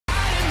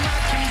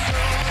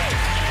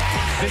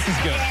This is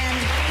good.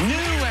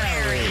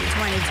 JanNEWary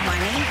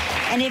 2020.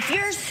 And if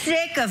you're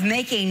sick of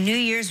making New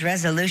Year's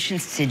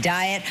resolutions to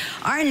diet,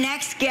 our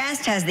next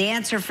guest has the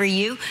answer for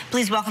you.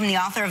 Please welcome the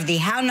author of the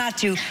How Not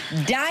to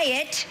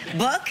Diet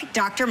book,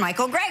 Dr.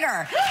 Michael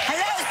Greger.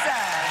 Hello, sir.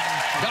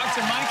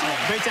 Dr. Michael,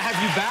 great to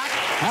have you back.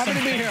 Happy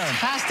to be here.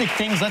 Fantastic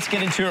things. Let's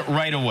get into it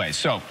right away.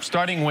 So,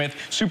 starting with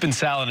soup and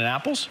salad and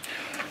apples.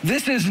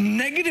 This is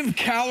negative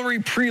calorie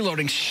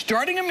preloading,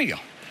 starting a meal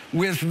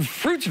with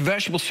fruits,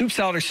 vegetables, soup,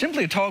 salad, or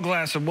simply a tall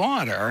glass of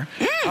water.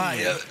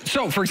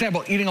 So, for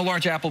example, eating a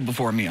large apple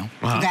before a meal.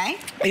 Okay.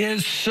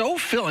 Is so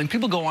filling.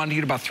 People go on to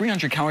eat about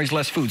 300 calories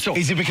less food. So,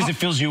 is it because it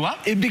fills you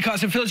up?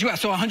 Because it fills you up.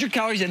 So 100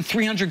 calories and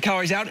 300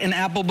 calories out. An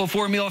apple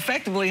before a meal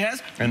effectively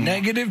has and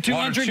negative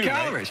 200 too,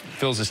 calories. Right?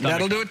 Fills the stomach.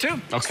 That'll do it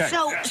too. Okay.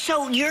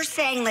 So you're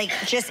saying, like,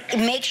 just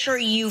make sure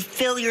you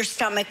fill your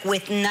stomach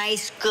with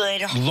nice,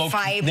 good low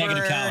fiber.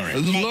 Negative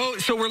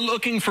calories. So we're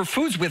looking for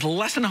foods with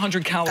less than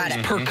 100 calories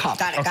per cup.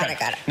 Got it.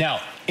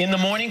 Now, in the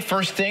morning,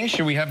 first thing,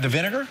 should we have the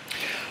vinegar?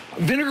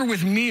 Vinegar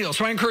with meal.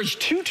 So I encourage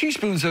 2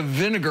 teaspoons of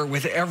vinegar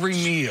with every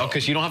meal. Okay,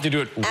 so you don't have to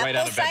do it right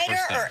out of bed Apple first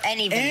cider thing. or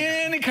any vinegar?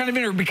 Any kind of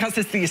vinegar, because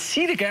it's the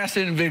acetic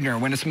acid in vinegar.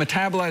 When it's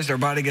metabolized, our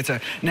body gets a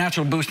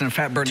natural boost in a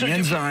fat-burning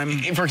enzyme.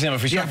 For example,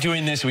 if we start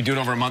doing this, we do it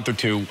over a month or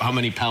two, how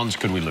many pounds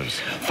could we lose?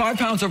 5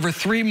 pounds over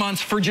 3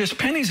 months for just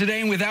pennies a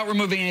day and without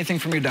removing anything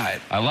from your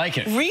diet. I like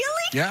it. Really?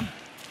 Yeah.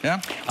 Yeah.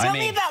 Tell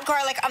me about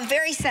garlic. I'm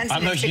very sensitive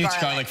to garlic. I'm a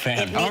huge garlic fan.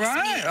 It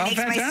makes,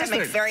 makes my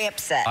stomach very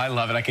upset. I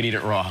love it. I could eat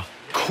it raw.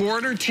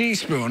 Quarter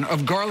teaspoon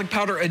of garlic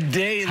powder a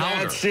day.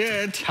 That's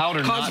it.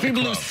 Powder, causes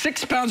people to lose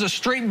 6 pounds of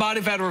straight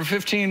body fat over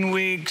 15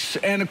 weeks.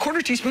 And a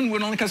quarter teaspoon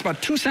would only cost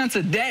about 2 cents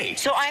a day.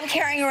 So I'm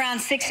carrying around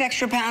 6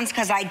 extra pounds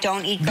because I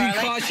don't eat garlic?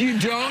 Because you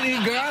don't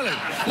eat garlic.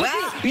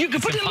 Well, you can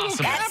put it in little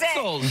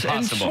capsules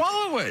and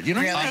swallow it. You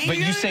know? Really? But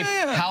you say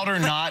powder,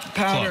 not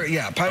powder. clove.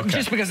 Yeah, powder,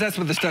 just because that's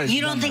what the studies.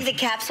 You don't think the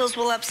capsules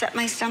will upset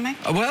my stomach?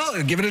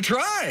 Well, give it a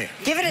try.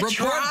 Give it a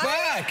try. Report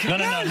back. No.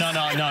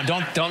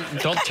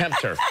 Don't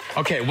tempt her.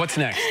 Okay, what's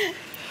next?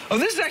 Oh,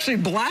 this is actually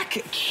black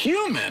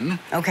cumin.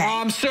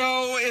 Okay.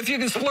 So if you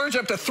can splurge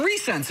up to 3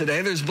 cents a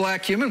day, there's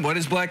black cumin. What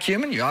is black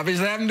cumin? You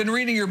obviously haven't been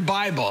reading your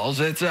Bibles.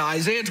 It's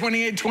Isaiah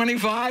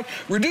 28:25.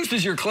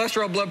 Reduces your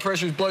cholesterol, blood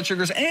pressures, blood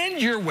sugars,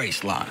 and your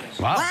waistline.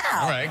 Wow.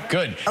 All right,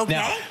 good. Okay.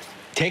 Now,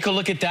 take a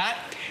look at that.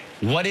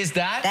 What is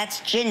that?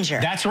 That's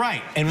ginger. That's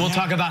right. And we'll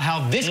talk about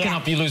how this can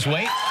help you lose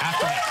weight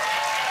after that.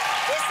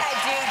 This I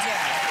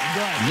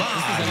do.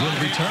 Live will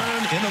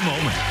return in a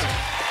moment.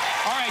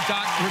 All right,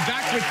 Doc, we're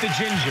back with the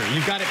ginger.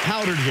 You've got it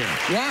powdered here.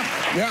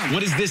 Yeah.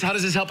 What is this? How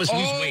does this help us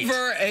lose weight?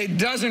 Over a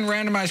dozen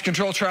randomized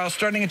control trials,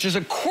 starting at just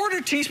a quarter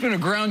teaspoon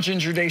of ground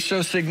ginger a day,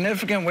 shows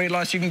significant weight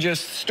loss. You can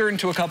just stir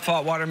into a cup of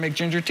hot water and make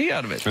ginger tea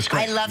out of it. That's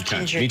great. I love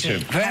ginger tea. Me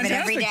too. Have it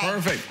every day.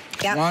 Perfect.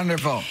 Yep.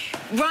 Wonderful.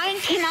 Ryan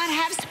cannot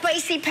have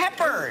spicy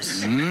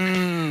peppers.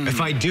 If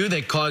I do,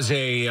 they cause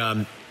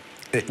a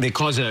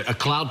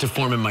cloud to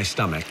form in my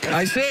stomach.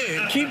 I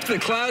say, keep the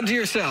cloud to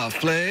yourself,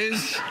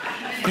 please.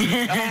 A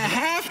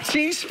half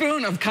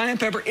teaspoon of cayenne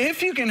pepper,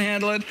 if you can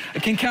handle it,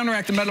 can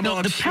counteract the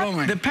metabolic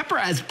slowing. The pepper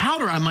as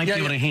powder I might be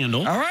able to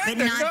handle. All right,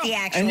 But not the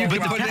actual. And you can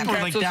But put the it in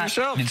pepper like capsules that.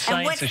 yourself.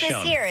 And what's this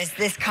here? Is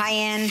this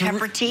cayenne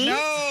pepper tea?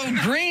 No,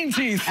 green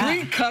tea.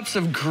 3 cups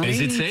of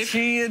green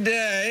tea a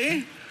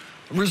day.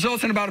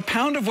 Results in about a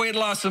pound of weight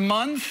loss a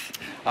month.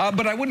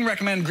 But I wouldn't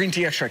recommend green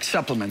tea extract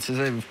supplements, as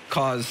they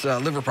cause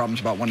liver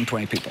problems about 1 in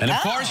 20 people. And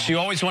of course, you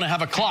always want to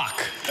have a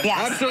clock.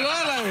 Yes.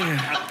 Absolutely.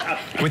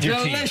 With your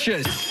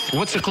Delicious. tea.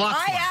 What's the clock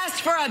for? I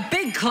asked for a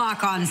big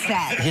clock on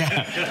set.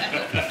 Yeah.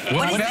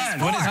 What is this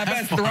for? I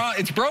bet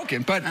it's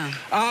broken, but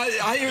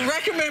I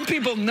recommend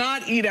people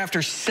not eat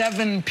after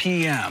 7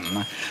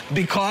 p.m.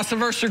 because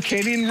of our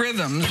circadian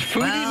rhythms.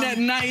 Food eaten at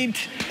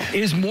night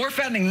is more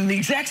fattening than the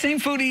exact same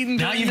food eaten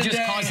during the day. Now you've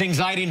just caused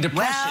anxiety and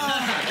depression.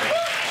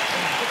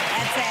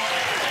 That's it.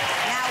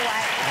 Now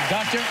what?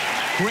 Doctor,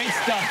 great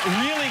stuff.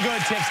 Really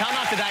good tips. How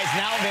Not to Die is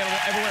now available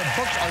everywhere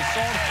books are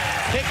sold.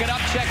 Pick it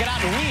up, check it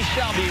out, and we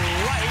shall be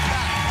right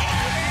back.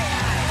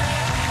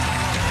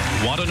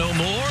 Want to know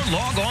more?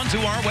 Log on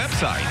to our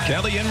website,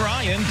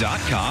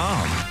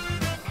 KellyandRyan.com.